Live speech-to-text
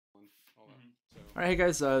All right, hey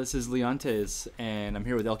guys, this is Leontes, and I'm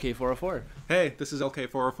here with LK404. Hey, this is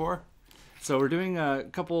LK404. So we're doing a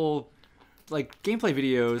couple gameplay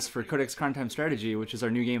videos for Codex Time Strategy, which is our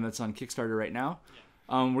new game that's on Kickstarter right now.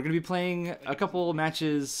 We're going to be playing a couple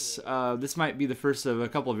matches. This might be the first of a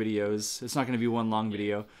couple of videos. It's not going to be one long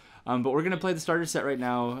video. But we're going to play the starter set right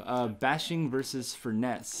now, Bashing versus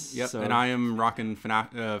Finesse. Yep, So, and I am rocking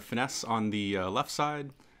Finesse on the left side.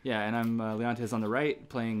 yeah, and I'm Leontes on the right,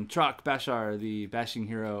 playing Troc Bashar, the bashing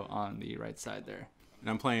hero, on the right side there. And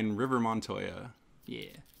I'm playing River Montoya. Yeah.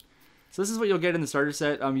 So this is what you'll get in the starter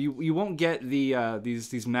set. You won't get the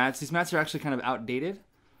these mats. These mats are actually kind of outdated.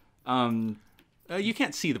 You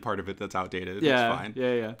can't see the part of it that's outdated. Yeah, It's fine.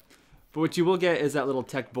 yeah. But what you will get is that little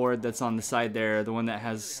tech board that's on the side there, the one that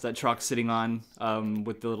has that Troc sitting on,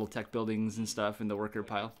 with the little tech buildings and stuff in the worker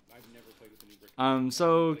pile.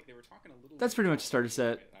 So that's pretty much a starter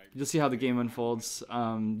set. You'll see how the game unfolds.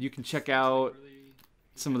 You can check out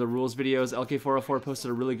some of the rules videos. LK404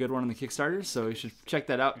 posted a really good one on the Kickstarter, so you should check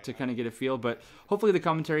that out to kind of get a feel. But hopefully the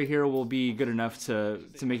commentary here will be good enough to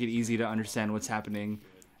make it easy to understand what's happening,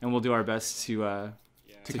 and we'll do our best to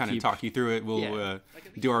kind of talk you through it. We'll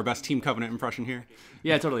do our best Team Covenant impression here.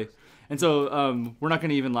 Yeah, totally. And so we're not going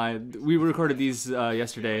to even lie. We recorded these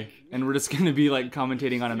yesterday, and we're just going to be like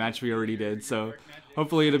commentating on a match we already did. So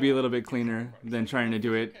hopefully it'll be a little bit cleaner than trying to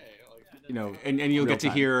do it, And you'll get to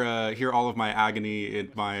time. hear all of my agony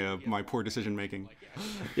in my poor decision making.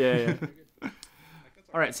 Yeah.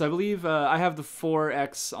 All right, so I believe I have the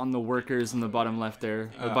 4X on the workers in the bottom left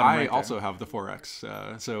there. Bottom I right there. also have the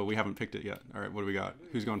 4X, so we haven't picked it yet. All right, what do we got?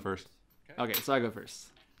 Who's going first? Okay, so I go first.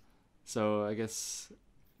 So I guess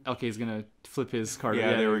LK is gonna flip his card.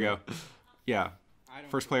 Yeah, there we go. Yeah,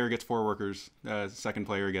 first player gets 4 workers. Second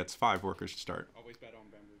player gets 5 workers to start.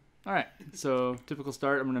 All right, so typical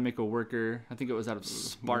start. I'm gonna make a worker. I think it was out of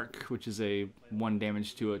Spark, which is a 1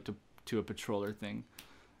 damage to a patroller thing.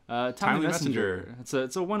 Timely Messenger. It's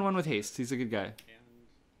a 1/1 with haste. He's a good guy.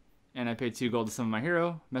 And I paid 2 gold to summon my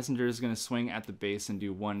hero. Messenger is gonna swing at the base and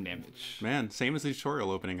do 1 damage. Man, same as the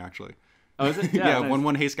tutorial opening actually. Oh, is it? Yeah, nice.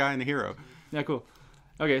 1/1 haste guy and the hero. Yeah, cool.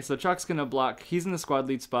 Okay, so Troc's gonna block. He's in the squad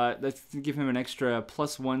lead spot. That's to give him an extra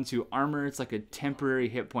 +1 to armor. It's like a temporary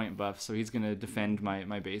hit point buff, so he's gonna defend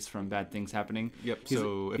my base from bad things happening. Yep. He's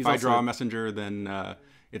If I draw a also- messenger, then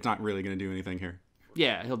it's not really going to do anything here.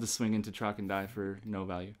 Yeah, he'll just swing into Troc and die for no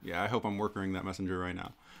value. Yeah, I hope I'm workering that messenger right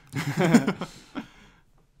now.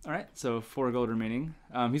 All right, so 4 gold remaining.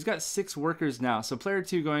 He's got 6 workers now. So player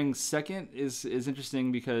 2 going second is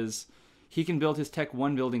interesting because he can build his Tech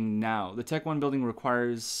 1 building now. The Tech 1 building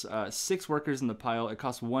requires 6 workers in the pile. It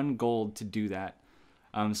costs 1 gold to do that.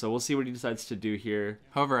 So we'll see what he decides to do here.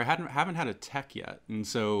 However, I haven't had a tech yet, and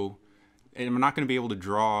so I'm not going to be able to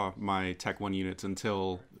draw my Tech 1 units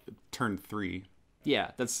until turn 3.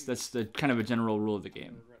 Yeah, that's the kind of a general rule of the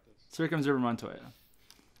game. So here comes River Montoya.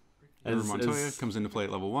 River Montoya comes into play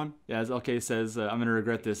at level 1. Yeah, as LK says, I'm going to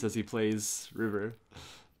regret this as he plays River.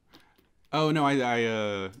 Oh, no,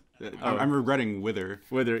 I'm regretting Wither.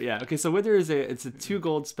 Wither, yeah. Okay, so Wither it's a 2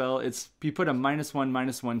 gold spell. You put a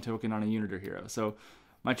 -1/-1 token on a unit or hero. So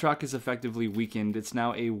my Troc is effectively weakened. It's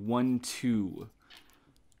now a 1/2.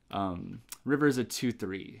 River is a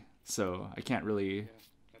 2/3, so I can't really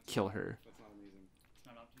kill her.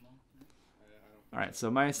 All right,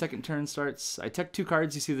 so my second turn starts. I tech 2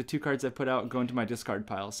 cards. You see the 2 cards I put out go into my discard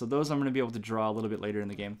pile. So those I'm going to be able to draw a little bit later in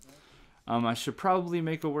the game. I should probably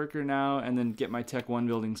make a worker now and then get my Tech 1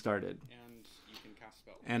 building started.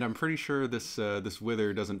 And I'm pretty sure this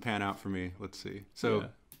Wither doesn't pan out for me. Let's see. So Yeah.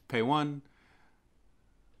 pay 1.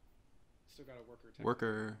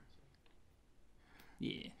 Worker.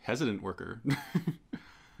 Yeah. Hesitant worker.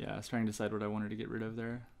 Yeah, I was trying to decide what I wanted to get rid of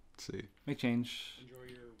there. Let's see. Make change.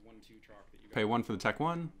 Pay 1 for the Tech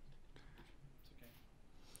 1.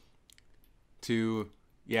 2.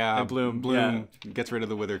 Yeah, And Bloom, gets rid of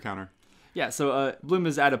the Wither counter. Yeah, so Bloom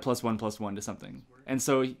is at a +1/+1 to something. And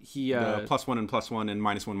so he... The +1 and +1 and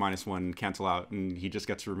 -1/-1 cancel out, and he just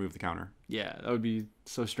gets to remove the counter. Yeah, that would be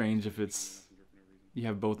so strange if you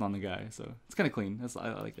have both on the guy. So it's kind of clean. I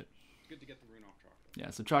like it. Good to get the rune off Troc. Yeah,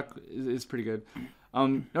 so Troc is pretty good.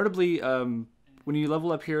 Notably, when you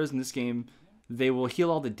level up heroes in this game, they will heal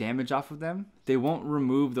all the damage off of them. They won't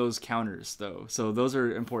remove those counters, though. So those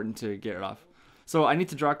are important to get it off. So I need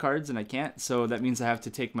to draw cards, and I can't. So that means I have to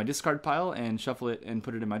take my discard pile and shuffle it and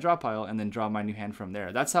put it in my draw pile, and then draw my new hand from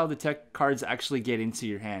there. That's how the tech cards actually get into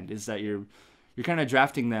your hand, is that you're kind of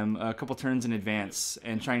drafting them a couple turns in advance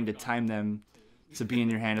and trying to time them to be in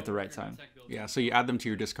your hand at the right time. Yeah, so you add them to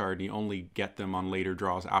your discard, and you only get them on later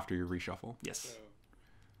draws after your reshuffle. Yes.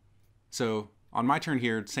 So on my turn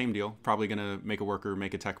here, same deal. Probably going to make a worker,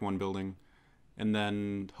 make a Tech 1 building, and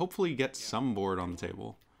then hopefully get some board on the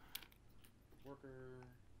table. Worker.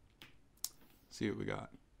 See what we got.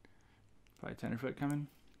 Probably Tenderfoot coming.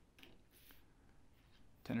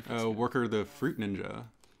 Tenderfoot's Oh, worker the Fruit Ninja.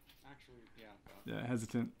 Actually, yeah. Yeah,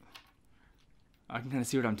 hesitant. I can kind of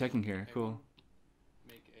see what I'm teching here. Cool.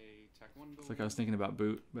 Make a Tech 1 building. It's like I was thinking about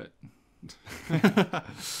boot, but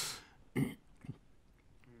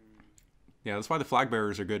Yeah, that's why the flag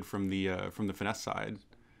bearers are good from the finesse side.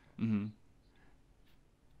 mm-hmm.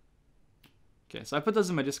 Okay, so I put those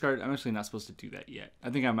in my discard. I'm actually not supposed to do that yet. I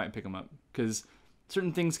think I might pick them up because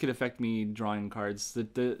certain things could affect me drawing cards.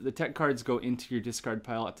 The tech cards go into your discard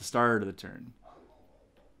pile at the start of the turn.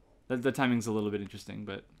 The timing's a little bit interesting,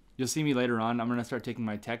 but you'll see me later on. I'm gonna start taking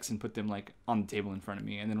my techs and put them like on the table in front of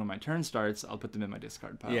me, and then when my turn starts, I'll put them in my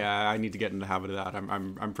discard pile. Yeah, I need to get in the habit of that.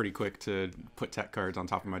 I'm pretty quick to put tech cards on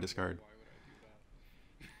top of my discard.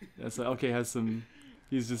 That's like, okay. Has some.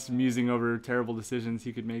 He's just musing over terrible decisions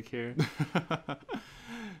he could make here.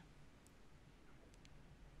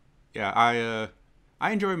 Yeah,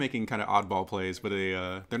 I enjoy making kind of oddball plays, but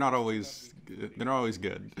they're not always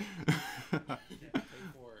good.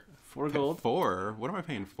 4 gold. 4? What am I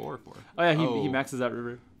paying 4 for? Oh yeah, he maxes out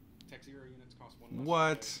river. Tech 0 units cost 1 less.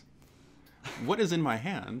 What? What is in my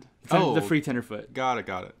hand? The free Tenderfoot. Got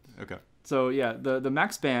it. Okay. So yeah, the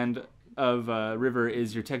max band of river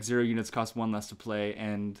is your tech 0 units cost 1 less to play,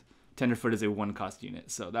 and Tenderfoot is a 1 cost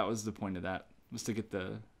unit. So that was the point of that, was to get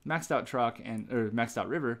the maxed out Troc or maxed out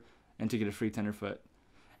river, and to get a free Tenderfoot.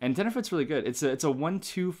 And Tenderfoot's really good. It's a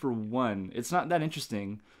 1/2 for 1. It's not that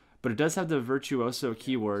interesting, but it does have the Virtuoso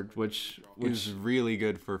keyword, which is really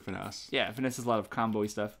good for finesse. Yeah, finesse is a lot of combo-y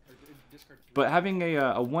stuff. But having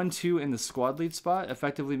a 1/2 in the squad lead spot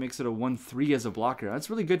effectively makes it a 1/3 as a blocker. That's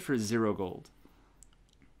really good for 0 gold.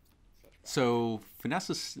 So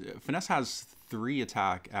finesse has 3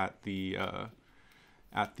 attack at the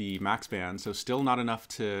max band, so still not enough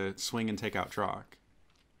to swing and take out Troc.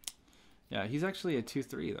 Yeah, he's actually a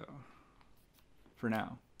 2/3 though. For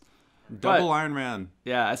now. Double Iron Man.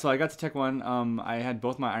 Yeah, so I got to Tech 1. I had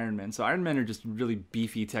both my Iron Men. So Iron Men are just really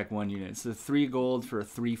beefy Tech 1 units. The 3 gold for a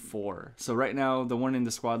 3/4. So right now, the one in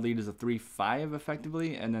the squad lead is a 3/5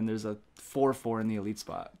 effectively, and then there's a 4/4 in the elite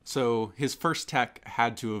spot. So his first tech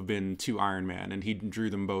had to have been 2 Iron Man, and he drew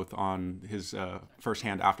them both on his first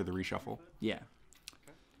hand after the reshuffle. Yeah.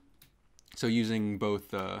 So using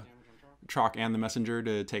both Troc and the Messenger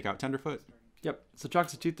to take out Tenderfoot. Yep. So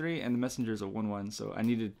Troc's a 2/3 and the Messenger's a 1/1. So I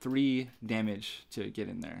needed 3 damage to get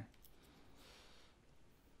in there.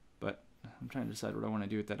 But I'm trying to decide what I want to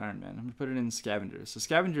do with that Iron Man. I'm gonna put it in Scavenger. So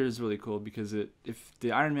Scavenger is really cool because if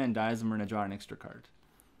the Iron Man dies, I'm gonna draw an extra card.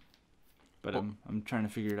 But I'm trying to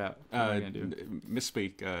figure it out. What am I gonna do?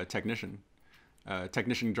 Misspeak. Technician.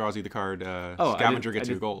 Technician draws you the card. Oh, Scavenger gets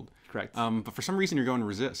you gold. Correct. But for some reason you're going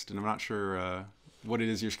resist, and I'm not sure what it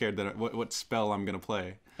is you're scared that what spell I'm gonna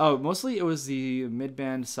play. Oh, mostly it was the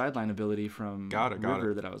mid-band sideline ability from Got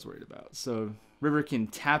River it. that I was worried about. So River can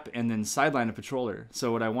tap and then sideline a patroller.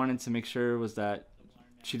 So what I wanted to make sure was that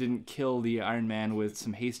she didn't kill the Iron Man with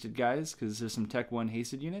some hasted guys, because there's some Tech 1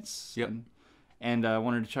 hasted units. Yep. And I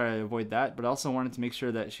wanted to try to avoid that, but I also wanted to make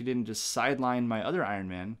sure that she didn't just sideline my other Iron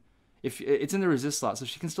Man. If it's in the resist slot, so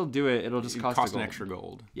she can still do it. It'll just cost an extra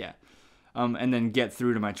gold. Yeah. And then get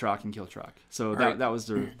through to my Troc and kill Troc. So that was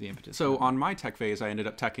the impetus. So on my tech phase, I ended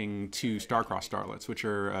up teching 2 Starcross Starlets, which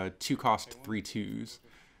are 2 cost 3 2s.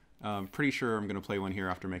 Pretty sure I'm going to play one here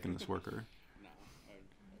after making this worker.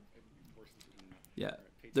 Yeah.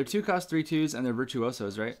 They're 2 cost 3 2s, and they're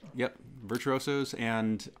Virtuosos, right? Yep, Virtuosos,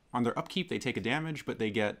 and on their upkeep, they take a damage, but they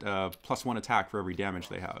get +1 attack for every damage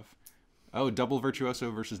they have. Oh, double Virtuoso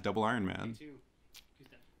versus double Iron Man.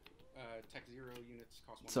 Tech 0 units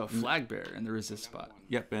cost 1. So Flag Bearer in the resist spot.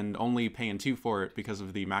 Yep, and only paying 2 for it because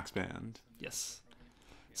of the max band. Yes.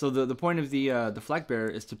 So the point of the Flag Bearer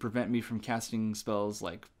is to prevent me from casting spells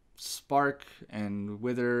like Spark and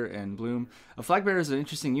Wither and Bloom. A Flag Bearer is an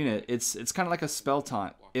interesting unit. It's kind of like a spell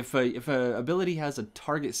taunt. If a ability has a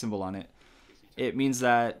target symbol on it, it means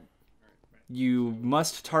that you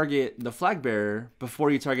must target the Flag Bearer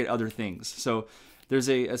before you target other things. So there's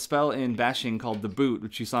a spell in Bashing called the Boot,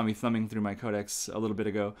 which you saw me thumbing through my Codex a little bit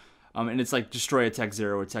ago. And it's like destroy a Tech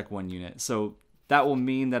 0 or Tech 1 unit. So that will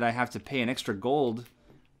mean that I have to pay an extra gold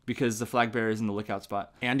because the Flag Bearer is in the lookout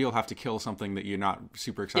spot. And you'll have to kill something that you're not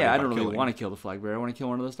super excited about. about. Yeah, I don't really killing. want to kill the Flag Bearer. I want to kill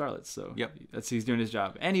one of those Starlets. So yep, he's doing his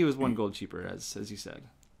job. And he was 1 gold cheaper, as you said.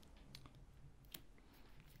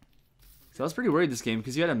 So I was pretty worried this game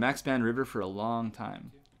because you had a max ban River for a long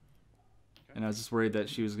time. And I was just worried that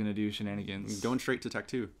she was going to do shenanigans. Going straight to Tech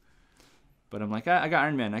 2. But I'm like, I got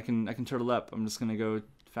Iron Man. I can turtle up. I'm just gonna go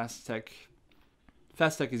fast tech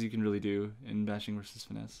as you can really do in bashing versus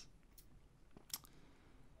finesse.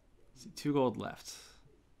 Let's see, 2 gold left.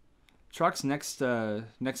 Trock's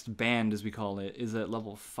next band, as we call it, is at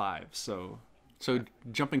level 5. So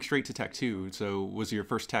jumping straight to tech 2. So was your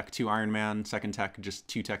first tech 2 Iron Man, second tech just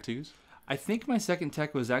 2 tech 2s? I think my second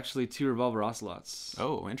tech was actually 2 Revolver Ocelots.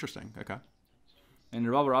 Oh, interesting. Okay. And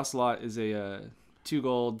Revolver Ocelot is a 2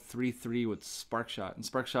 gold 3/3 with Spark Shot, and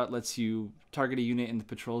Spark Shot lets you target a unit in the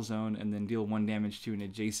patrol zone and then deal 1 damage to an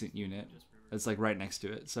adjacent unit that's like right next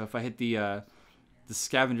to it. So if I hit the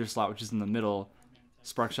scavenger slot, which is in the middle,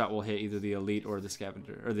 Spark Shot will hit either the elite or the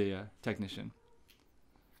scavenger or the technician.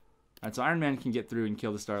 All right, so Iron Man can get through and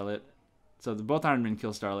kill the Starlet. So both Iron Men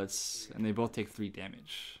kill Starlets, and they both take 3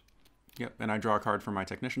 damage. Yep, and I draw a card from my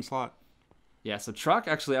technician slot. Yeah, so Trock,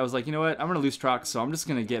 actually, I was like, you know what? I'm going to lose Trock, so I'm just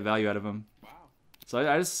going to get value out of him. Wow. So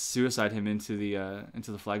I just suicide him into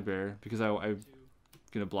the flag bearer because I'm going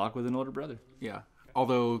to block with an older brother. Yeah.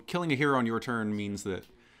 Although killing a hero on your turn means that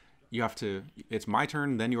you have to, it's my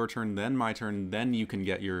turn, then your turn, then my turn, then you can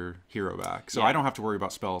get your hero back. So Yeah. I don't have to worry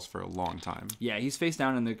about spells for a long time. Yeah, he's face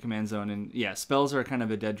down in the command zone, and yeah, spells are kind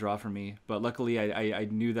of a dead draw for me. But luckily, I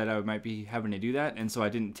knew that I might be having to do that, and so I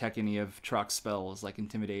didn't tech any of Trock's spells like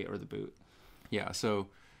Intimidate or the Boot. Yeah, so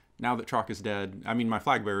now that Trock is dead, I mean, my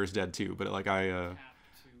flag bearer is dead too, but like I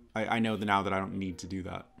know now that I don't need to do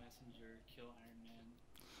that.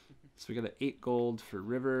 So we got an 8 gold for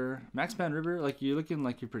River. Max Man River, like you're looking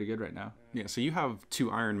like you're pretty good right now. Yeah, so you have 2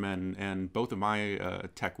 Iron Men, and both of my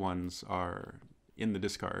tech ones are in the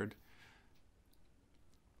discard.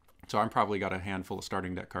 So I'm probably got a handful of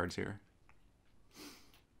starting deck cards here.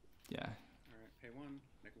 Yeah. All right, pay 1,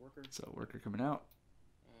 make a worker. So worker coming out.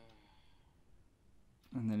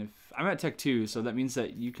 And then if I'm at tech 2, so that means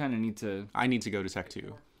that you kind of need to. I need to go to tech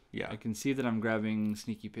 2. Yeah. I can see that I'm grabbing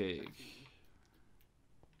Sneaky Pig.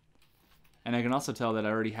 And I can also tell that I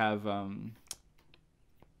already have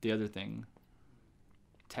the other thing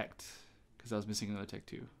teched, because I was missing another tech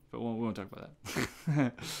 2. But we won't talk about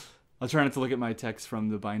that. I'll try not to look at my text from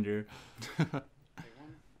the binder. Pay 1,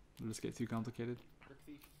 It'll just get too complicated.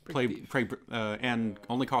 Brick Thief. Play and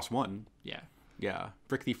only cost 1. Yeah. Yeah.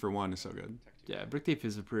 Brick Thief for 1 is so good. Yeah, Brick Thief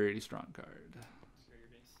is a pretty strong card.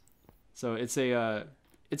 So it's a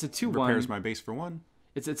 2/1. Repairs my base for 1.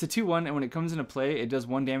 It's a 2/1, and when it comes into play, it does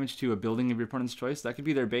 1 damage to a building of your opponent's choice. That could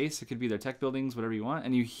be their base, it could be their tech buildings, whatever you want,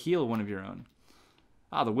 and you heal one of your own.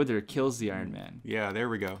 Ah, the Wither kills the Iron Man. Yeah, there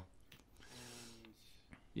we go.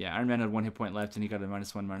 Yeah, Iron Man had 1 hit point left, and he got a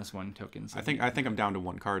 -1/-1 token. So I think I'm down to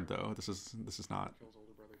 1 card though. This is not. Kills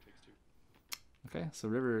older brother, takes 2. Okay, so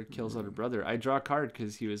River kills older brother. I draw a card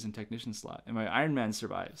because he was in technician slot, and my Iron Man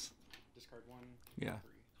survives. Discard 1. Yeah.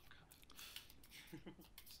 3.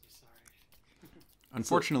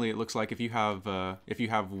 Unfortunately, it looks like if you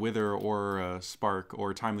have Wither or Spark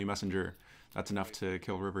or Timely Messenger, that's enough to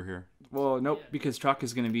kill River here. Well, nope, because Trock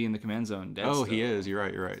is going to be in the command zone. Dead Oh, still. he is. You're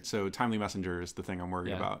right. So Timely Messenger is the thing I'm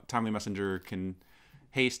worried Yeah. about. Timely Messenger can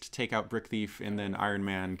haste, take out Brick Thief, and then Iron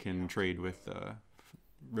Man can trade with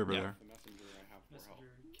River Yeah. there. The messenger I have 4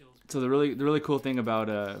 health. So the really cool thing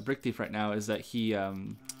about Brick Thief right now is that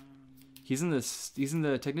he's in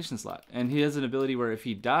the technician slot, and he has an ability where if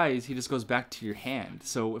he dies, he just goes back to your hand.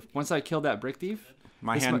 So once I kill that Brick Thief,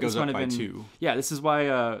 My this hand might goes up have by been- 2. Yeah, this is why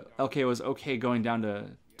LK was okay going down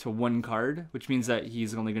to 1 card, which means that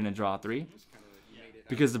he's only going to draw 3.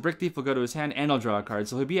 Because the Brick Thief will go to his hand, and I'll draw a card,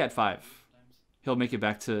 so he'll be at 5. He'll make it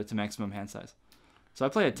back to maximum hand size. So I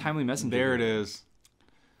play a Timely Messenger. There it is.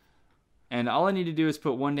 And all I need to do is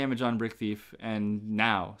put 1 damage on Brick Thief, and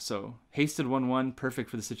now. So hasted 1/1, perfect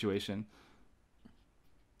for the situation.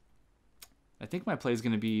 I think my play is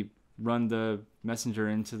going to be run the Messenger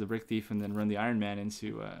into the Brick Thief and then run the Iron Man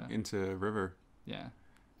into River. yeah.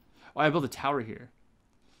 Oh, I built a tower here.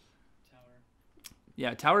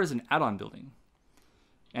 Yeah, tower is an add-on building,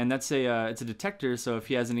 and that's it's a detector. So if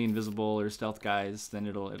he has any invisible or stealth guys, then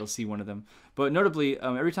it'll see one of them. But notably,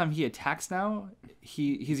 every time he attacks now,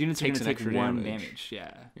 his units are going Takes to an take extra 1 damage. damage.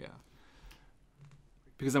 Yeah. Yeah.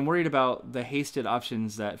 Because I'm worried about the hasted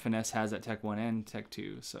options that Finesse has at Tech 1 and Tech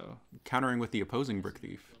 2. So. Countering with the opposing Brick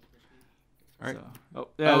Thief. All right.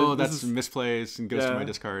 So, That's misplays and goes to my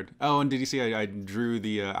discard. Oh, and did you see I drew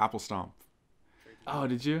the Apple Stomp? Oh,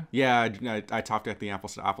 did you? Yeah, I topped at the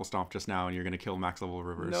Apple Stomp just now, and you're going to kill max level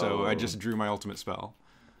River. So I just drew my ultimate spell.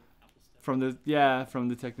 From the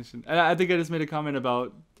technician. And I think I just made a comment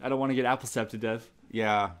about I don't want to get Apple Step to death.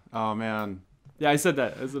 Yeah. Oh, man. Yeah, I said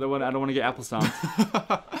that. I said I don't want to get Apple Stomped.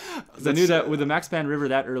 'Cause I knew that with the Max Band River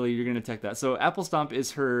that early, you're going to tech that. So Apple Stomp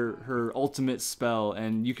is her ultimate spell,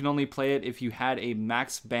 and you can only play it if you had a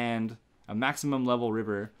maximum level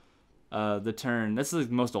river. The turn, that's like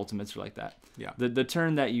most ultimates are like that. Yeah. The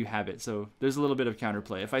turn that you have it. So there's a little bit of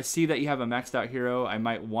counterplay. If I see that you have a maxed out hero, I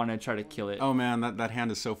might want to try to kill it. Oh man, that hand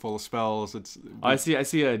is so full of spells. I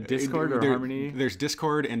see a Discord or Harmony. There's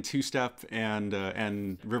Discord and Two Step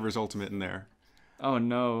and River's ultimate in there. Oh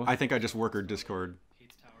no. I think I just workered Discord.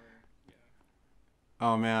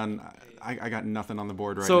 Oh man, I got nothing on the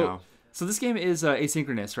board right now. So this game is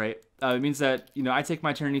asynchronous, right? It means that I take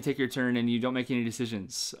my turn, you take your turn, and you don't make any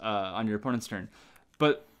decisions on your opponent's turn.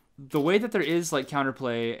 But the way that there is like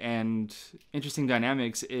counterplay and interesting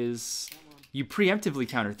dynamics is you preemptively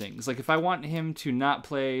counter things. Like if I want him to not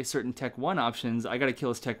play certain Tech 1 options, I got to kill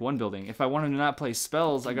his Tech 1 building. If I want him to not play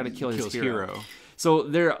spells, I got to kill his hero. So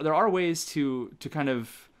there are ways to kind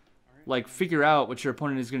of like figure out what your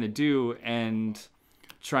opponent is going to do and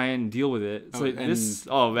try and deal with it. So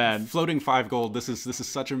oh man, floating 5 gold. This is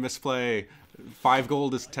such a misplay. 5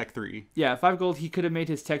 gold is Tech 3. Yeah, 5 gold. He could have made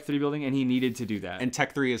his Tech 3 building, and he needed to do that. And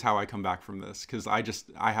Tech 3 is how I come back from this because I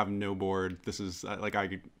have no board. This is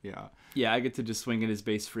Yeah, I get to just swing at his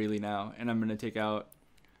base freely now, and I'm gonna take out.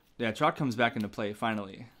 Yeah, Chalk comes back into play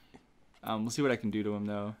finally. We'll see what I can do to him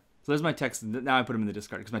though. So there's my text. Now I put him in the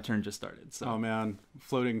discard because my turn just started. So. Oh man,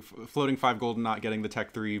 floating 5 gold and not getting the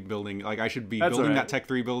Tech 3 building. Like I should be That's building right. that Tech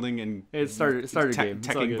 3 building and it started game.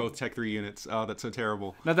 Teching both Tech 3 units. Oh, that's so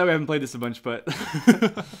terrible. Not that we haven't played this a bunch, but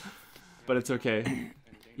but it's okay.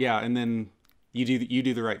 Yeah, and then you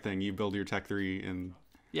do the right thing. You build your Tech 3 and.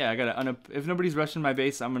 Yeah, I gotta. If nobody's rushing my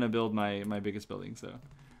base, I'm gonna build my biggest building. So.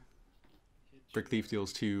 Brick Thief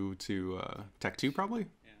deals 2 to Tech 2 probably.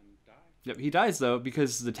 Yep, he dies though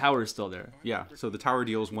because the tower is still there. Yeah, so the tower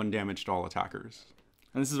deals 1 damage to all attackers.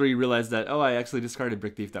 And this is where you realize that, oh, I actually discarded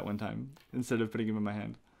Brick Thief that one time instead of putting him in my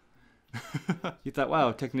hand. You thought,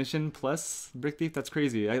 wow, Technician plus Brick Thief? That's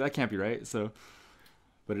crazy. That can't be right. So,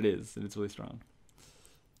 but it is, and it's really strong.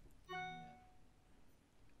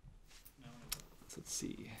 So let's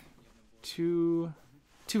see. 2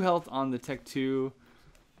 health on the Tech 2.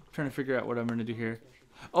 I'm trying to figure out what I'm going to do here.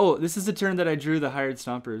 Oh, this is the turn that I drew the Hired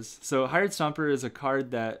Stompers. So Hired Stomper is a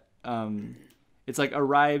card that it's like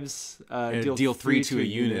arrives deal 3 to a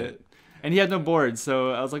unit. And he had no board,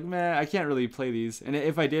 so I was like, man, I can't really play these. And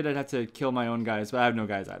if I did, I'd have to kill my own guys, but I have no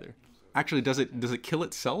guys either. Actually, does it kill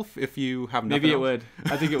itself if you have nothing Maybe it else? would.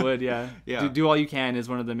 I think it would, yeah. Yeah. Do all you can is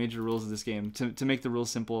one of the major rules of this game. To make the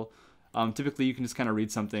rules simple, typically you can just kind of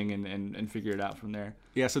read something and figure it out from there.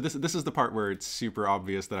 Yeah, so this is the part where it's super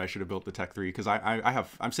obvious that I should have built the Tech 3 because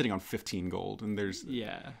I'm sitting on 15 gold and there's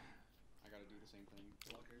Yeah. I gotta do the same thing.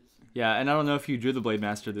 Yeah, and I don't know if you drew the Blade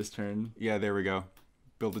Master this turn. Yeah, there we go.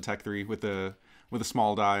 Build the Tech 3 with a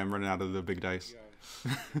small die. I'm running out of the big dice.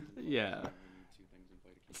 Yeah.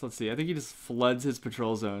 So let's see. I think he just floods his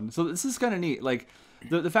patrol zone. So this is kind of neat. Like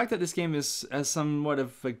the fact that this game has somewhat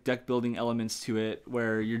of like deck building elements to it,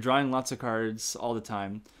 where you're drawing lots of cards all the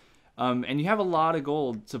time, and you have a lot of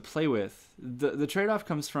gold to play with. The trade-off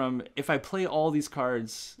comes from if I play all these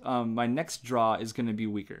cards, my next draw is going to be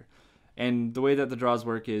weaker. And the way that the draws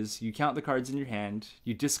work is you count the cards in your hand,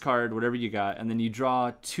 you discard whatever you got, and then you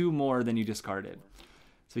draw 2 more than you discarded.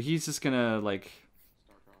 So he's just gonna like,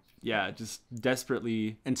 yeah, just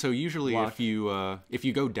desperately. And so usually block. if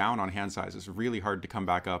you go down on hand size, it's really hard to come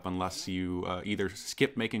back up unless you either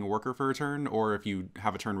skip making a worker for a turn or if you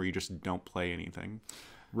have a turn where you just don't play anything.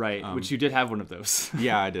 Right, which you did have one of those.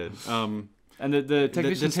 Yeah, I did. And the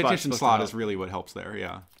technician slot is really what helps there.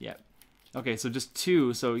 Yeah. Yeah. Okay, so just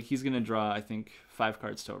 2, so he's gonna draw I think 5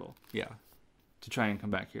 cards total. Yeah. To try and come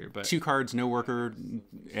back here, but 2 cards, no worker,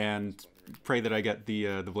 and pray that I get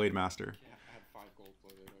the Blade Master. I had 5 gold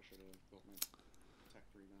floated. I should have built my Tech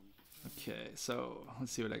 3 then. okay, so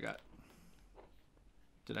let's see what I got.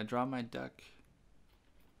 Did I draw my duck?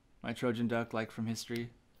 My Trojan duck, like from history.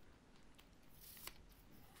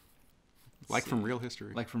 Like from real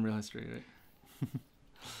history. Like from real history, right?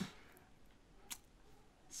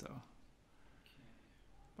 So,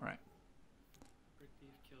 all right.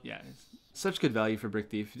 Yeah, it's such good value for Brick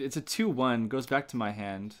Thief. It's a 2/1, goes back to my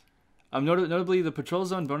hand. Notably, the patrol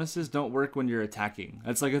zone bonuses don't work when you're attacking.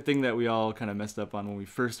 That's like a thing that we all kind of messed up on when we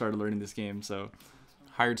first started learning this game. So,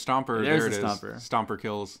 Hired Stomper. There's there it the is. Stomper. Stomper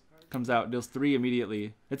kills. comes out, deals 3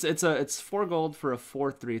 immediately. It's 4 gold for a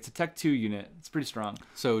 4/3. It's a Tech 2 unit. It's pretty strong.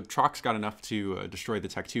 So Trock's got enough to destroy the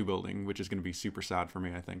Tech 2 building, which is going to be super sad for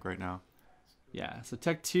me, I think, right now. Yeah, so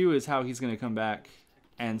Tech 2 is how he's going to come back,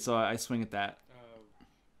 and so I swing at that.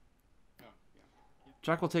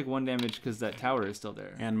 Truck will take 1 damage because that tower is still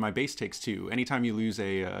there. And my base takes 2. Anytime you lose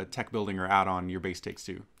a tech building or add-on, your base takes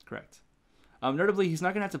 2. Correct. Notably, he's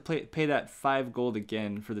not going to have to pay that 5 gold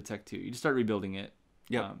again for the Tech 2. You just start rebuilding it.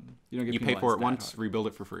 Yep. You don't get You pay for it penalized once, that hard. rebuild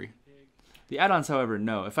it for free. The add-ons, however,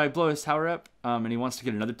 no. If I blow his tower up and he wants to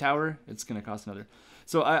get another tower, it's going to cost another.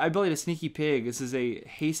 So I built a Sneaky Pig. This is a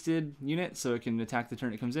hasted unit, so it can attack the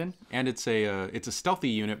turn it comes in. And it's a stealthy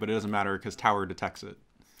unit, but it doesn't matter because tower detects it.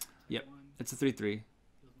 Yep. It's a 3/3.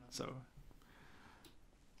 So.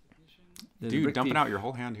 There's Dude, Brick dumping Thief. out your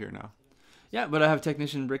whole hand here now. Yeah, but I have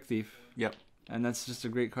Technician Brick Thief. Yep. And that's just a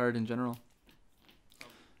great card in general.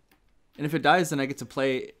 And if it dies, then I get to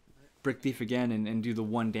play Brick Thief again and do the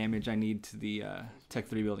 1 damage I need to the Tech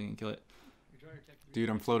 3 building and kill it. Dude,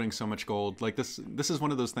 I'm floating so much gold. Like this is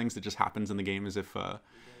one of those things that just happens in the game. Is if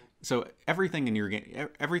so everything in your game,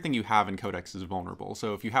 everything you have in Codex is vulnerable.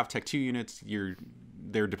 So if you have Tech 2 units,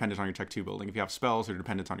 they're dependent on your Tech 2 building. If you have spells, they're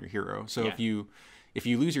dependent on your hero. So Yeah. if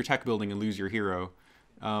you lose your tech building and lose your hero,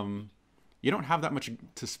 you don't have that much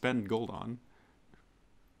to spend gold on.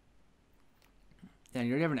 Yeah, and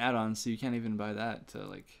you already have an add-on, so you can't even buy that to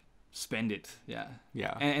like spend it. Yeah.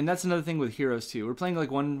 Yeah. And that's another thing with heroes too. We're playing like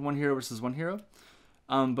one hero versus 1 hero.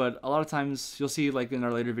 But a lot of times you'll see like in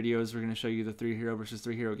our later videos, we're going to show you the 3 hero versus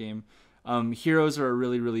 3 hero game. Heroes are a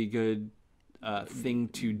really, really good thing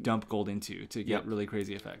to dump gold into to get really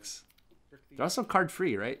crazy effects. They're also card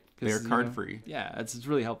free, right? They're card free. Yeah, it's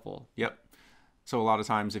really helpful. Yep. So a lot of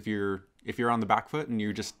times if you're on the back foot and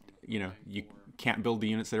you're just, you can't build the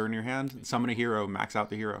units that are in your hand, summon a hero, max out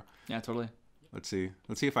the hero. Yeah, totally. Let's see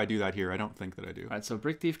if I do that here. I don't think that I do. All right, so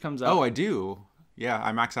Brick Thief comes out. Oh, I do. Yeah,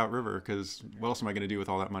 I max out River because what else am I going to do with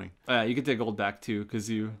all that money? You get the gold back too, because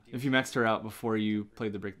if you maxed her out before you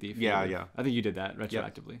played the Brick Thief. Yeah. I think you did that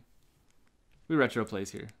retroactively. We retro plays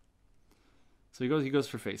here. So he goes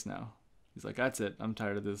for face now. He's like, that's it. I'm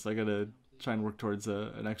tired of this. I gotta try and work towards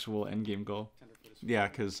an actual end game goal. Yeah,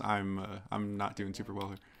 because I'm not doing super well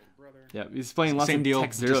here. Yeah, he's playing lots Same of deal.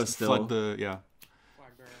 Tech Zeros Just still. flood the Yeah,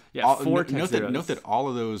 4 Tech note Zeros. that all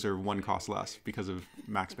of those are 1 cost less because of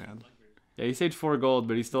max band. Yeah, he saved 4 gold,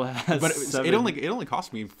 but he still has. But 7. it only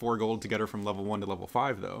cost me 4 gold to get her from level 1 to level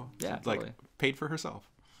 5 though. Yeah, It's like totally. paid for herself.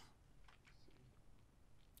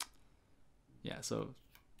 Yeah, so,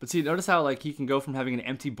 but see, notice how like he can go from having an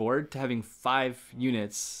empty board to having 5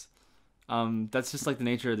 units. That's just like the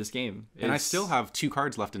nature of this game. And I still have 2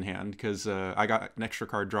 cards left in hand because I got an extra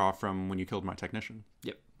card draw from when you killed my technician.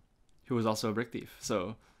 Yep. Who was also a Brick Thief.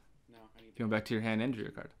 So if you went back to your hand and drew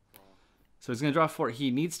your card. So he's going to draw 4. He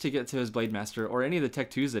needs to get to his Blade Master or any of the Tech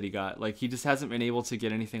 2s that he got. Like, he just hasn't been able to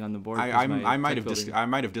get anything on the board. I might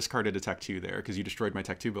have discarded a Tech 2 there because you destroyed my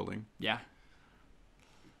Tech 2 building. Yeah.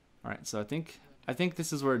 All right, so I think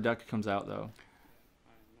this is where Duck comes out, though.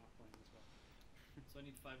 So I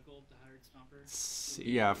need 5 gold to hire Stomper. See.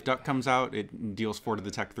 Yeah, if Duck comes out, it deals 4 to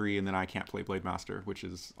the Tech 3, and then I can't play Blade Master, which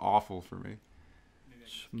is awful for me.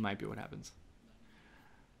 Which might be what happens.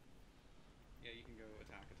 Yeah, you can go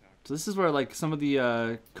attack. So this is where like some of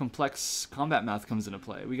the complex combat math comes into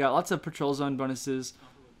play. We got lots of patrol zone bonuses.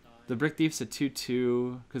 The Brick Thief's a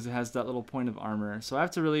 2/2 because it has that little point of armor. So I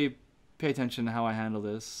have to really pay attention to how I handle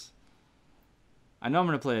this. I know I'm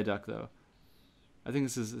gonna play a Duck though. I think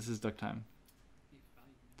this is Duck time.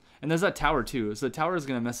 And there's that tower too. So the tower is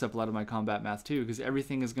gonna mess up a lot of my combat math too because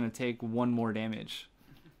everything is gonna take 1 more damage.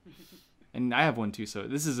 And I have 1 too, so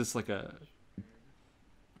this is just like a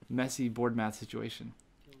messy board math situation.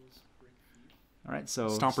 All right, so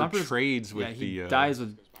Stomper trades with he the. dies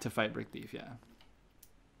to fight Brick Thief. Yeah,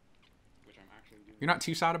 Which I'm actually doing. You're not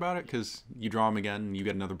too sad about it because you draw him again and you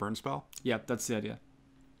get another burn spell. yep, that's the idea.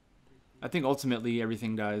 I think ultimately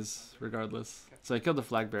everything dies regardless. So I killed the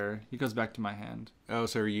Flag Bearer. He goes back to my hand. Oh,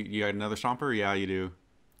 so you got another Stomper? Yeah, you do.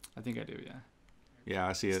 I think I do. Yeah. Yeah,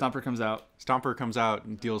 I see it. Stomper comes out. Stomper comes out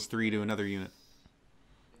and deals 3 to another unit.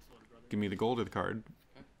 Give me the gold of the card.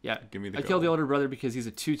 Yeah. Give me the I gold. killed the older brother because he's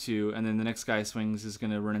a 2/2, and then the next guy swings is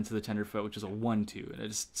gonna run into the Tenderfoot, which is a 1/2, and I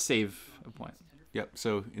just save a point. Yep.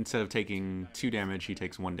 So instead of taking 2 damage, he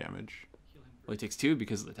takes 1 damage. Well, he takes 2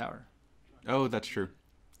 because of the tower. Oh, that's true.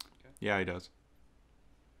 Yeah, he does.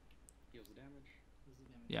 Heals the damage.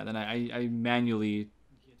 Yeah. Then I manually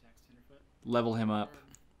He attacks Tenderfoot. level him up,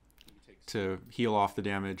 He takes To heal off the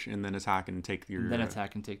damage and then attack and take your. and then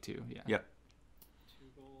attack and take 2. Yeah. Yep. 2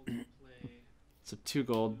 gold. Play. So 2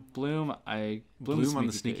 gold. Bloom. Bloom on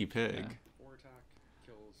the Sneaky Pig. Yeah. 4 attack.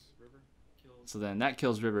 Kills River. Kills. So then that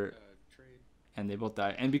kills River, Trade. and they both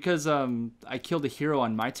die. And because I killed a hero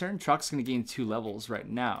on my turn, Truck's gonna gain 2 levels right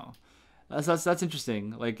now. That's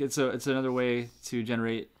interesting. Like it's another way to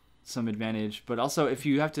generate some advantage. But also if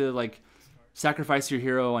you have to like sacrifice your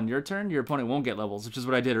hero on your turn, your opponent won't get levels, which is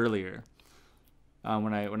what I did earlier.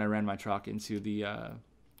 When I ran my Troc into the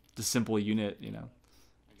simple unit, you know.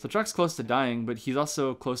 So Troc's close to dying, but he's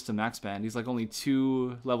also close to max band. He's like only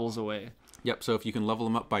 2 levels away. Yep, so if you can level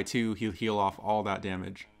him up by 2, he'll heal off all that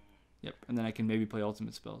damage. Yep, and then I can maybe play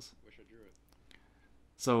ultimate spells. Wish I drew it.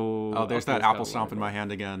 So Oh, there's that apple stomp in my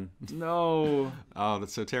hand again. No. Oh,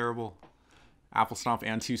 that's so terrible. Apple stomp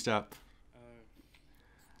and 2-step.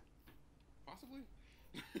 Possibly.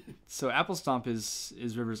 So Apple Stomp is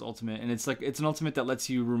River's ultimate, and it's an ultimate that lets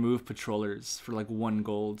you remove patrollers for like 1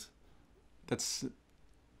 gold. That's...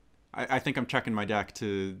 I think I'm checking my deck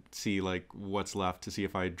to see like what's left to see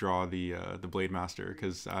if I draw the Blade Master,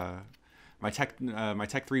 because my tech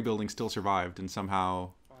 3 building still survived, and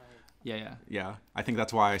somehow Yeah. I think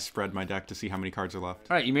that's why I spread my deck to see how many cards are left.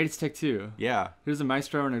 All right, you made it to Tech 2. Yeah. Here's a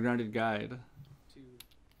Maestro and a Grounded Guide. 2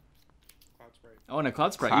 Cloud Sprite. Oh, and a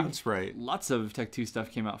Cloud Sprite. Cloud Sprite. Lots of Tech 2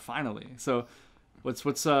 stuff came out finally. So, what's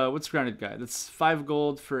Grounded Guide? That's 5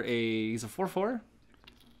 gold for he's a 4/4.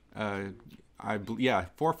 Yeah,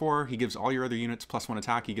 4/4. He gives all your other units +1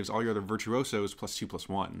 attack. He gives all your other virtuosos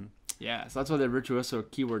 +2/+1. Yeah, so that's why the virtuoso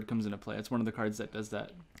keyword comes into play. It's one of the cards that does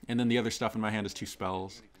that. And then the other stuff in my hand is 2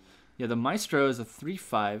 spells. Yeah, the Maestro is a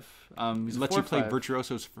 3/5. He's It a lets you play 4/5.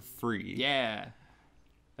 virtuosos for free. Yeah.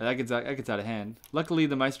 That gets out of hand. Luckily,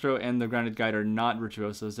 the Maestro and the Grounded Guide are not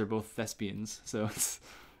virtuosos. They're both thespians, so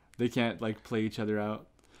they can't like play each other out.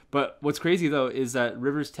 But what's crazy though is that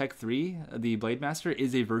River's Tech 3, the Blade Master,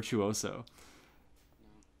 is a virtuoso.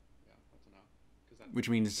 Which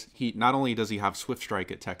means he not only does he have Swift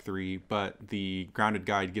Strike at Tech 3, but the Grounded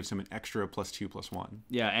Guide gives him an extra +2/+1.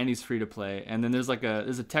 Yeah, and he's free to play. And then there's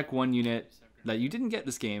a Tech 1 unit that you didn't get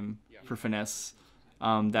this game for Finesse,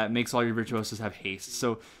 that makes all your virtuosos have haste.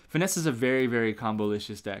 So Finesse is a very, very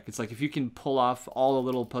combo-licious deck. It's like if you can pull off all the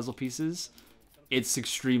little puzzle pieces, it's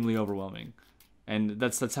extremely overwhelming. And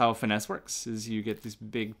that's how Finesse works, is you get these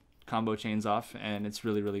big combo chains off, and it's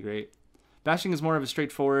really, really great. Bashing is more of a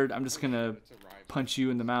straightforward, I'm just going to punch you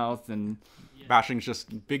in the mouth, and Bashing's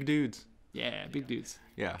just big dudes. yeah, big dudes.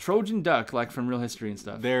 Yeah. Trojan Duck, like from Real History and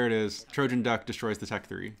stuff. There it is. Trojan Duck destroys the Tech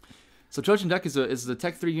 3. So Trojan Duck is the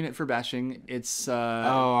Tech 3 unit for bashing. It's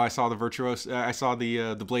Oh, I saw the virtuoso. I saw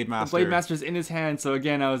the Blade Master. the Blade Master's in his hand, so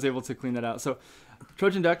again I was able to clean that out. So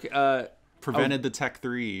Trojan Duck prevented the Tech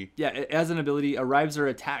 3. yeah, it has an ability, arrives or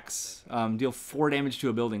attacks, deal 4 damage to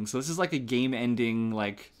a building. So this is like a game ending,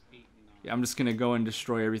 like I'm just gonna go and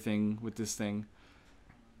destroy everything with this thing.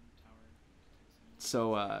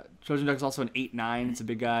 So Trojan Duck is also an 8/9. It's a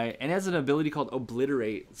big guy, and it has an ability called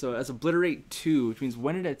Obliterate. So as Obliterate 2, which means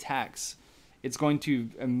when it attacks, it's going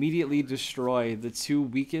to immediately destroy the 2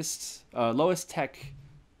 weakest, lowest tech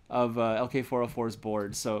of LK404's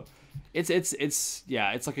board. So it's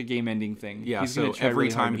like a game-ending thing. Yeah. He's So gonna try every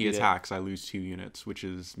really hard time to he beat it. attacks, I lose 2 units, which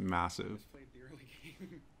is massive. Played the early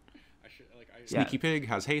game. I Sneaky Pig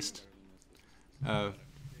has haste.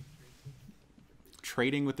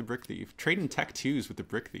 Trading with the Brick Thief. Trading Tech 2s with the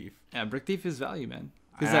Brick Thief. Yeah, Brick Thief is value, man.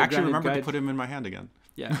 I actually remembered to put him in my hand again.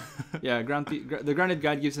 Yeah, yeah. The Grounded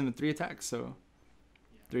Guide gives him 3 attacks, so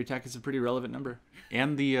 3 attack is a pretty relevant number.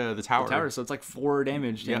 And the tower. The tower, so it's like 4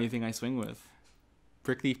 damage to Yep. anything I swing with.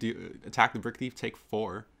 Brick Thief, attack the Brick Thief, take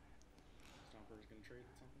 4. Stomper's gonna trade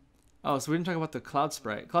with something. Oh, so we didn't talk about the Cloud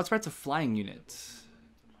Sprite. Cloud Sprite's a flying unit.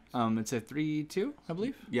 It's a 3/2, I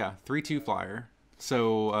believe. Yeah, 3/2 flyer.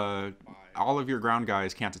 So all of your ground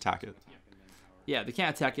guys can't attack it. Yeah, they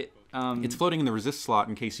can't attack it. It's floating in the resist slot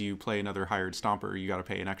in case you play another hired stomper. You got to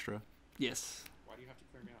pay an extra. Yes. Why do you have to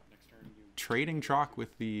clear me out next turn? You Trading Troc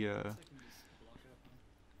with the.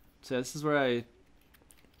 So this is where I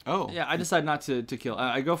Oh. Yeah, I decide not to kill.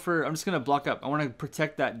 I'm just going to block up. I want to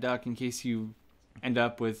protect that duck in case you end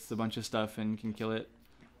up with a bunch of stuff and can kill it.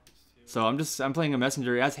 So I'm playing a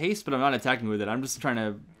messenger. It has haste, but I'm not attacking with it. I'm just trying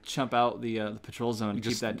to chump out the patrol zone to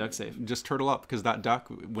keep that duck safe. Just turtle up, because that duck,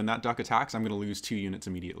 when that duck attacks, I'm going to lose 2 units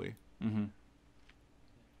immediately. Mm-hmm.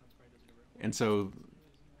 And so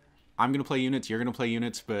I'm going to play units, you're going to play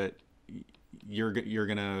units, but you're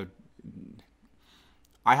going to...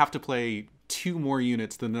 I have to play 2 more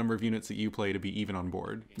units than the number of units that you play to be even on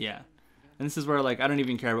board. Yeah. And this is where, like, I don't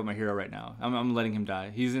even care about my hero right now. I'm letting him die.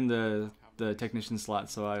 He's in the technician slot,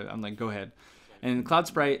 so I'm like, go ahead. And Cloud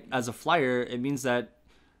Sprite, as a flyer, it means that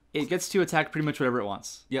it gets to attack pretty much whatever it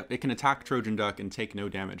wants. Yep, it can attack Trojan Duck and take no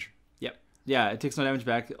damage. Yep. Yeah, it takes no damage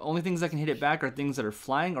back. The only things that can hit it back are things that are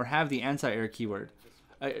flying or have the anti-air keyword.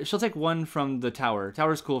 She'll take 1 from the tower.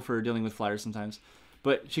 Tower's cool for dealing with flyers sometimes.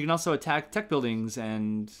 But she can also attack tech buildings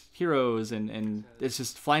and heroes, and it's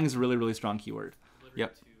just, flying is a really, really strong keyword.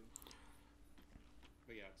 Yep.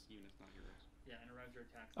 But yeah, That's units, not heroes. Yeah, and around your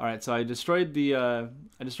attacks. All right, so I destroyed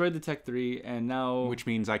the Tech 3, and now Which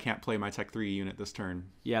means I can't play my Tech 3 unit this turn.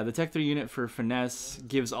 yeah, the Tech 3 unit for Finesse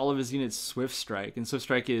gives all of his units Swift Strike, and Swift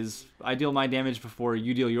Strike is I deal my damage before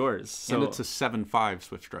you deal yours. So And it's a 7/5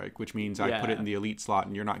 Swift Strike, which means I put Yeah. it in the elite slot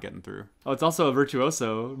and you're not getting through. oh, it's also a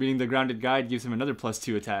Virtuoso, meaning the Grounded Guide gives him another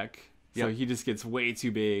 +2 attack. So Yep. he just gets way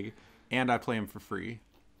too big. And I play him for free.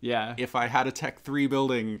 Yeah, If I had a Tech 3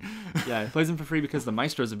 building. yeah, he plays him for free because the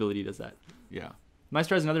Maestro's ability does that. Yeah.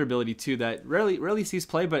 Maestro has another ability too that rarely sees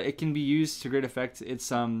play, but it can be used to great effect.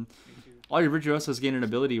 It's all your virtuosos gain an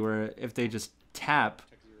ability where if they just tap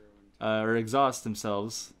Tech 0 and or exhaust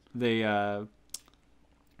themselves, they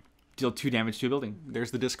deal 2 damage to a building.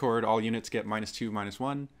 There's the Discord. All units get -2,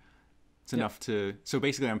 -1. It's Yep. enough to... So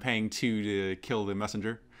basically I'm paying 2 to kill the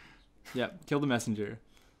messenger. Yep, kill the messenger.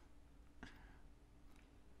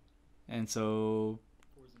 And so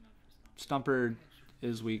 4's enough for Stomper. Stomper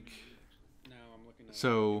is weak. No, I'm looking at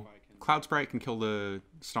So if I can, Cloud Sprite can kill the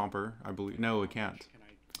Stomper, I believe. No, it can't. Can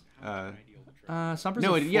I, how much can I deal to trigger? Stomper's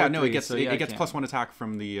No, a it, yeah, no, 4/3, it gets so yeah, it gets can't. +1 attack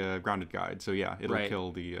from the Grounded Guide. So yeah, it'll Right.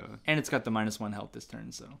 kill the... And it's got the -1 health this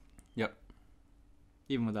turn, so Yep.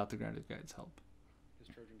 even without the Grounded Guide's help. His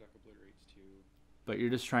Trojan Duck obliterates 2. But you're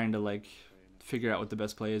just trying to like figure out what the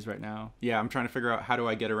best play is right now. Yeah, I'm trying to figure out how do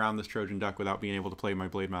I get around this Trojan Duck without being able to play my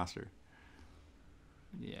Blade Master.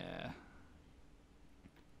 Yeah.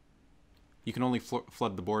 You can only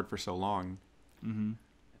flood the board for so long. Mm-hmm.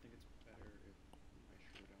 I think it's better if my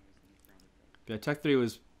Shrew dies than if Grounded Duck. Yeah, Tech 3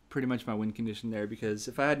 was pretty much my win condition there because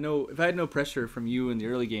if I had no pressure from you in the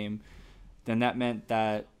early game, then that meant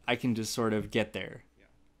that I can just sort of get there. Yeah.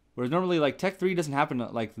 Whereas normally like Tech 3 doesn't happen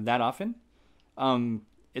like that often.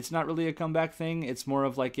 It's not really a comeback thing. It's more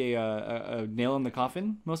of like a nail in the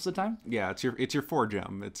coffin most of the time. Yeah, it's your 4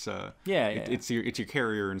 gem. It's Yeah, it's your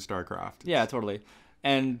carrier in StarCraft. yeah, totally.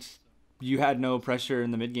 And you had no pressure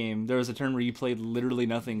in the mid game. There was a turn where you played literally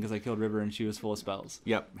nothing because I killed River and she was full of spells.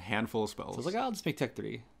 Yep, handful of spells. So I was like, I'll just make Tech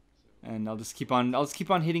 3. And I'll just keep on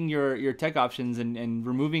hitting your tech options and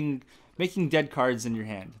making dead cards in your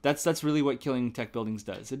hand. That's really what killing tech buildings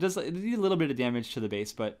does. It does a little bit of damage to the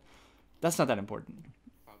base, but that's not that important.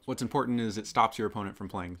 What's important is it stops your opponent from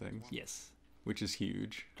playing things, Yes. which is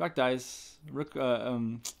huge. Rock dies.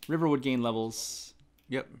 River would gain levels.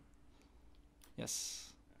 Yep.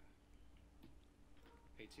 Yes.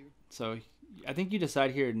 Pay 2. So I think you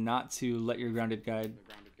decide here not to let your grounded guide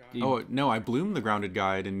The Grounded Guy. You- Oh no, I bloom the Grounded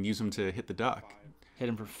Guide and use him to hit the duck. 5. hit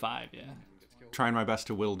him for 5. Yeah. And gets killed. Trying my best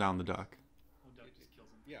to whittle down the duck. Oh, Duck just kills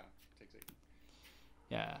him. Yeah, takes 8.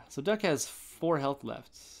 Yeah. So Duck has 4 health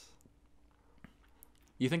left.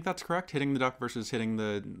 You think that's correct? Hitting the duck versus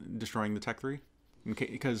destroying the Tech 3?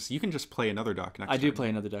 Because you can just play another duck next I do turn. play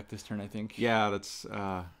another Duck this turn, I think. Yeah, that's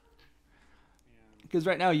And Because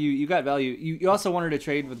right now you got value. You also wanted to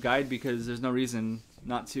trade with Guide because there's no reason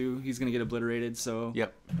not to. He's gonna get obliterated. So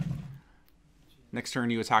yep. Next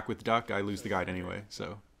turn you attack with duck, I lose the guide anyway.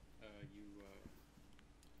 So you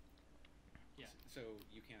Yeah. so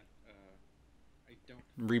you can't I don't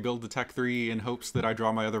rebuild the Tech 3 in hopes that I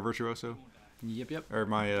draw my other Virtuoso yep. or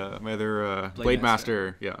my other Blade Blade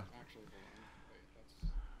Master. Master. Yeah. actually hold on. Wait, that's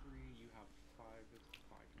 3, you have 5, it's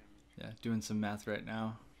 5 damage. Yeah, doing some math right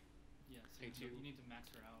now. Yeah, so Pay 2. you need to max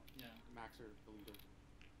her out. Yeah. Maxer the leader.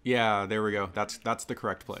 Yeah, there we go. That's the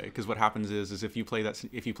correct play. Because what happens is if you play a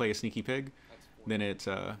sneaky pig, That's 4. then That's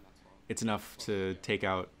fine. it's enough to take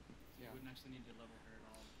out. You wouldn't actually need to level her at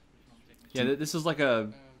all. If you want to take Yeah, this is like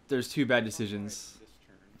a. There's 2 bad Alright, decisions. This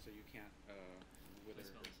turn, so you can't wither.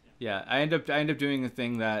 spells. Yeah. Yeah, I end up doing a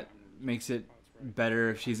thing that makes it better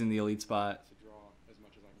if she's in the elite spot. To draw as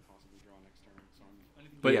much as I can possibly draw next turn. So I'm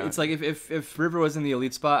But Yeah. it's like if River was in the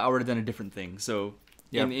elite spot, I would have done a different thing. So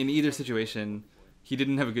Yep. in either situation, he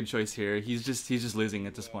didn't have a good choice here. He's just losing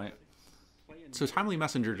at this point. So Timely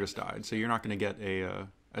Messenger just died, so you're not going to get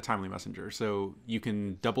a Timely Messenger. So you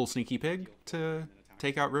can double Sneaky Pig to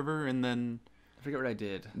take out River, and then I forget what I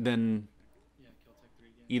did. Yeah, kill tech 3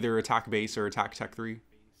 again. either attack base or attack Tech 3.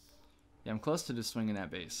 Yeah, I'm close to just swinging that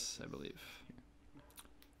base, I believe.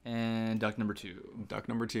 And Duck number 2. Duck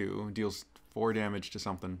number 2 deals 4 damage to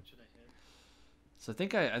something. Should I hit? So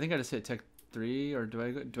I think I just hit Tech 3, or do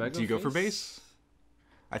I go? Do you go for base?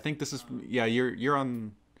 I think this is you're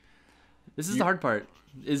on. This is the hard part.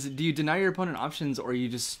 Is do you deny your opponent options or you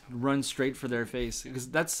just run straight for their face? Because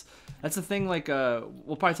that's the thing. Like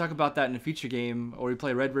we'll probably talk about that in a future game, or we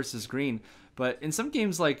play red versus green. But in some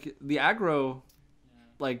games, like the aggro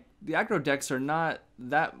decks are not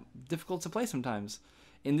that difficult to play sometimes.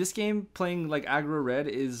 in this game, playing like aggro red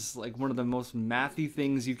is like one of the most mathy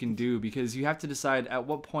things you can do, because you have to decide at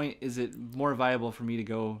what point is it more viable for me to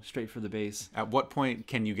go straight for the base. At what point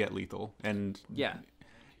can you get lethal? And Yeah,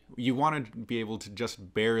 you want to be able to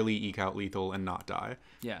just barely eke out lethal and not die.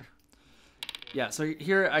 yeah. Yeah, so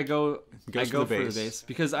here I go Goes for for the the base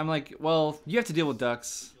because I'm like, well, you have to deal with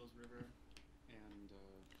ducks. Kills river. And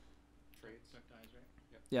trades. Duck dies,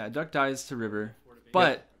 right? Yeah, duck dies to river, Four to base.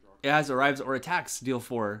 but it has arrives or attacks deal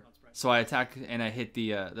 4. So I attack and I hit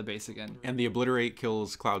the base again. And the Obliterate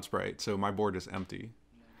kills Cloud Sprite, so my board is empty.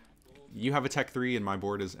 You have a Tech 3 and my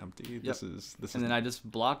board is empty. This is And then I just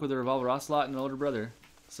block with a Revolver Ocelot and an Older Brother.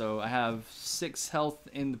 So I have 6 health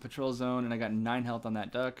in the patrol zone and I got 9 health on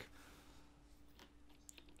that duck.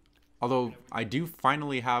 Although I do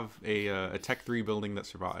finally have a Tech 3 building that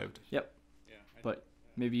survived. Yep. Yeah. But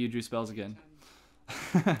maybe you drew spells again. I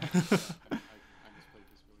misplayed this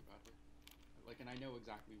really badly. Like, and I know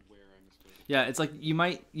exactly where I misplayed it. Yeah, it's like you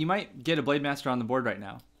might get a Blade Master on the board right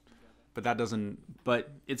now, But that doesn't... but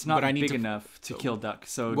it's not But I need big to- enough to kill duck.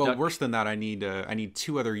 So Well, duck, worse than that, I need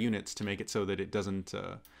 2 other units to make it so that it doesn't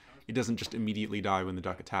just immediately die when the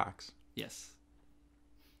duck attacks. yes,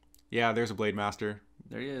 Yeah, there's a Blade Master.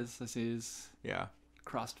 there he is. This is Yeah.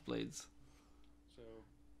 crossed blades. So,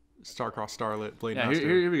 Starcross Starlet, Blade Yeah, Master.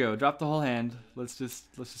 here we go. Drop the whole hand. Let's just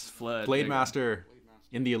flood. Blade There you go. Master Blade Master.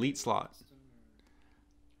 in the elite slot.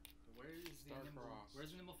 Where's the nimble? Starcross.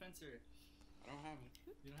 Where's the nimble fencer? I don't have it.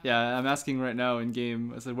 You don't have Yeah, I'm asking right now in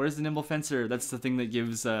game. I said, "Where's the nimble fencer?" That's the thing that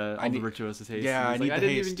gives all the need- virtuosos haste. Yeah, And I he's need like, the I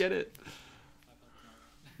didn't even haste. get it.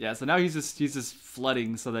 Yeah, so now he's just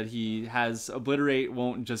flooding so that he has Obliterate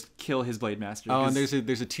won't just kill his Blade Master. Oh, and 'cause-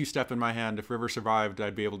 there's a 2-step in my hand. If River survived,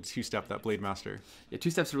 I'd be able to 2-step that Blade Master. yeah,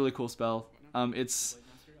 2-step's a really cool spell. It's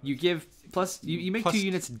you give plus you make Plus- 2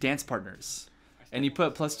 units dance partners, and you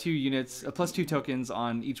put +2 units, +2 tokens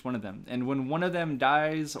on each one of them. And when one of them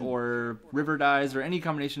dies or River dies or any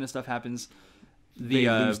combination of stuff happens, They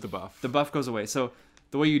lose the buff. The buff goes away. So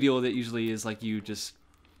the way you deal with it usually is like you just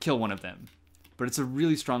kill one of them. But it's a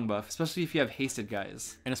really strong buff, especially if you have hasted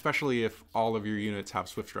guys. And especially if all of your units have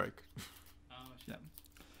Swift Strike. Oh, shit. Yeah.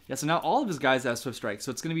 Yeah, so now all of his guys have Swift Strike, so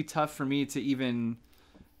it's going to be tough for me to even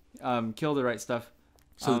kill the right stuff.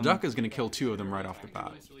 So the duck is going to kill 2 of them right off the Actually, a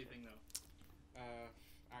bat. really silly thing though.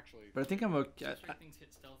 Actually, But I think I'm okay. Swift strike things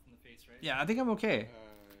hit stealth in the face, right? Yeah, I think I'm okay.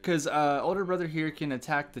 Because Older Brother here can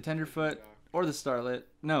attack the Tenderfoot or the Starlet.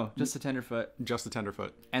 No, just the Tenderfoot. Just the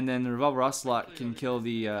Tenderfoot. And then the Revolver Ocelot can kill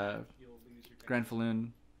the Grand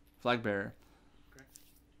Falloon Flag Bearer.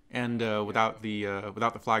 And without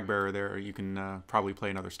the flag bearer there, you can probably play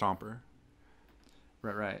another Stomper.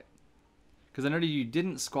 Right. Because I know you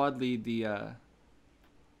didn't squad lead the...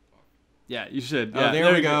 Yeah, you should. Oh, Yeah,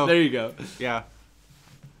 there we go. There you go. Yeah,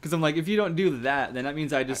 Because I'm like, if you don't do that, then that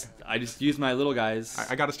means I just use my little guys.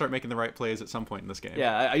 I got to start making the right plays at some point in this game.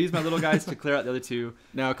 Yeah, I use my little guys to clear out the other 2,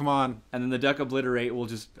 No, come on. and then the Duck Obliterate will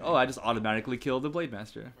just... Oh, I just automatically kill the Blade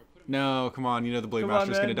Master. No, come on. You know the Blade Come on,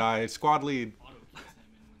 Master's going to man. die. Squad lead. Auto kills him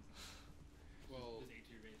and wins well, his A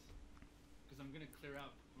tier base. Because I'm gonna clear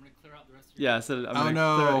out the rest of Yeah, so I'm Oh, gonna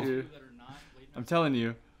no. clear out Two your... that are not Blade I'm Master. telling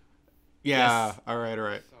you. Yeah. Yes. All right.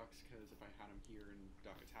 sucks because if I had him here and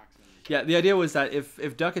Duck attacks him, Yeah, the idea was that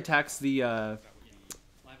if Duck attacks the Live a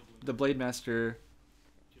bloom. Blade Master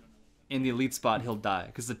You don't know that. in the elite spot, he'll die.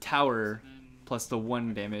 Because the tower Then plus the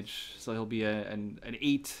 1 damage, so he'll be an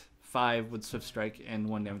 8/5 with Swift Strike, and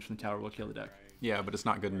 1 damage from the tower will kill the Duck. Yeah, but it's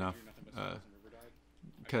not good enough.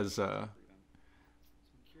 Because I'm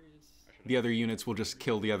curious. the other units will just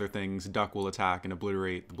kill the other things. Duck will attack and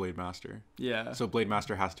obliterate the Blade Master. Yeah. So Blade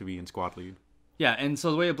Master has to be in squad lead. Yeah, and so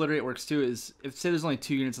the way Obliterate works too is, if say there's only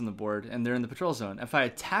 2 units on the board and they're in the patrol zone, if I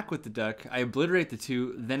attack with the Duck, I obliterate the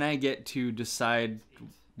 2, then I get to decide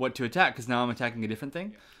what to attack, because now I'm attacking a different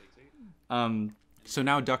thing. So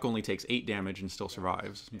now Duck only takes 8 damage and still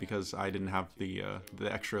survives because I didn't have the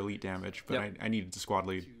extra elite damage, but Yep. I needed to squad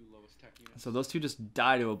lead. 2 lowest tech units. So those 2 just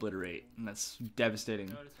die to Obliterate, and that's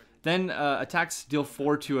devastating. Then attacks deal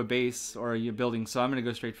 4 to a base or a building, so I'm going to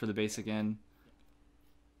go straight for the base again.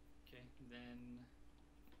 Okay, then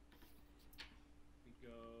we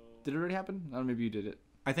go. Did it already happen? Oh, maybe you did it.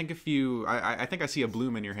 I think if you, I think I see a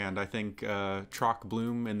bloom in your hand. I think Troc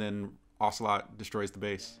bloom and then Ocelot destroys the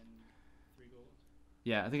base. Then 3 gold.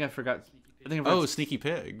 Yeah, I think I forgot. Sneaky I think I Oh, forgot. sneaky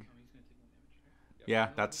pig. Oh, he's gonna take 1 damage, right? Yeah,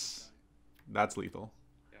 that's lethal.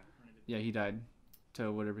 Yeah, he died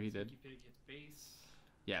to whatever he did. Sneaky pig hits base.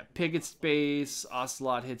 Yeah, pig hits base,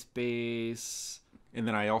 Ocelot hits base. And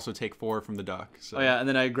then I also take 4 from the duck. So. Oh yeah, and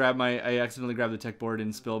then I accidentally grabbed the tech board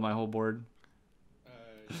and spilled my whole board.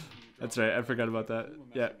 You That's draw right, I forgot about that. boom,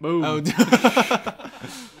 a Yeah, massive- boom. Oh,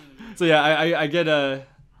 So yeah, I get Another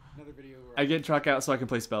video where I get truck out so I can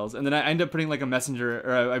play spells, and then I end up putting like a messenger,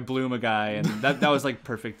 or I bloom a guy, and that was like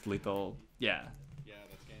perfect lethal. Yeah, yeah,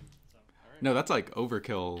 that's game. Alright. No, that's like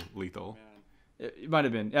overkill lethal. Man. it might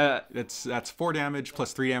have been. That's 4 damage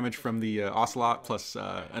plus 3 damage from the ocelot plus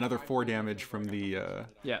another 4 damage from the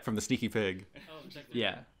Yeah. from the sneaky pig.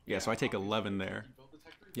 Yeah. Yeah, so I take 11 there.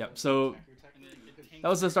 Yep. So that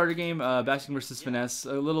was the starter game, Bashing versus Finesse.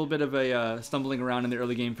 A little bit of a stumbling around in the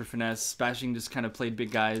early game for Finesse. Bashing just kind of played big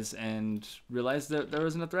guys and realized that there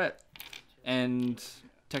wasn't a threat, and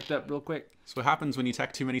teched up real quick. So what happens when you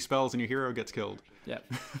tech too many spells and your hero gets killed? Yeah.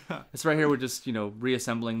 This right here, we're just,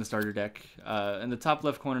 reassembling the starter deck. In the top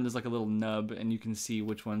left corner, there's like a little nub, and you can see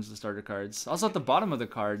which one's the starter cards. Also, at the bottom of the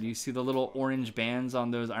card, you see the little orange bands on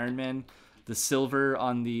those Iron Man. The silver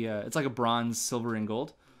on the, it's like a bronze, silver, and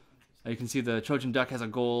gold. You can see the Trojan Duck has a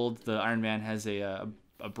gold, the Iron Man has a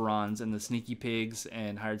bronze, and the Sneaky Pigs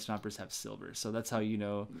and Hired Stompers have silver. So that's how you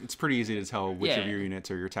know. It's pretty easy to tell which Yeah. of your units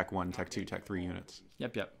are your tech 1, tech 2, tech 3 units.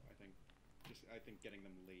 Yep. I think getting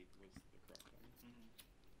them late was the correct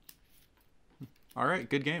thing. All right,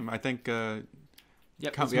 good game. I think Yep.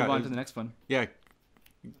 Come- Let's yeah, move on it- to the next one. yeah,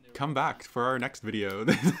 come back for our next video.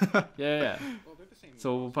 Yeah. Well, they're the same.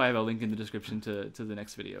 So we'll probably have a link in the description to the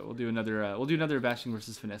next video. We'll do another Bashing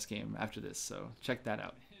versus Finesse game after this. So check that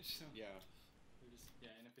out. Yeah.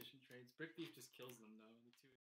 Inefficient trades. Brick Thief just kills them though.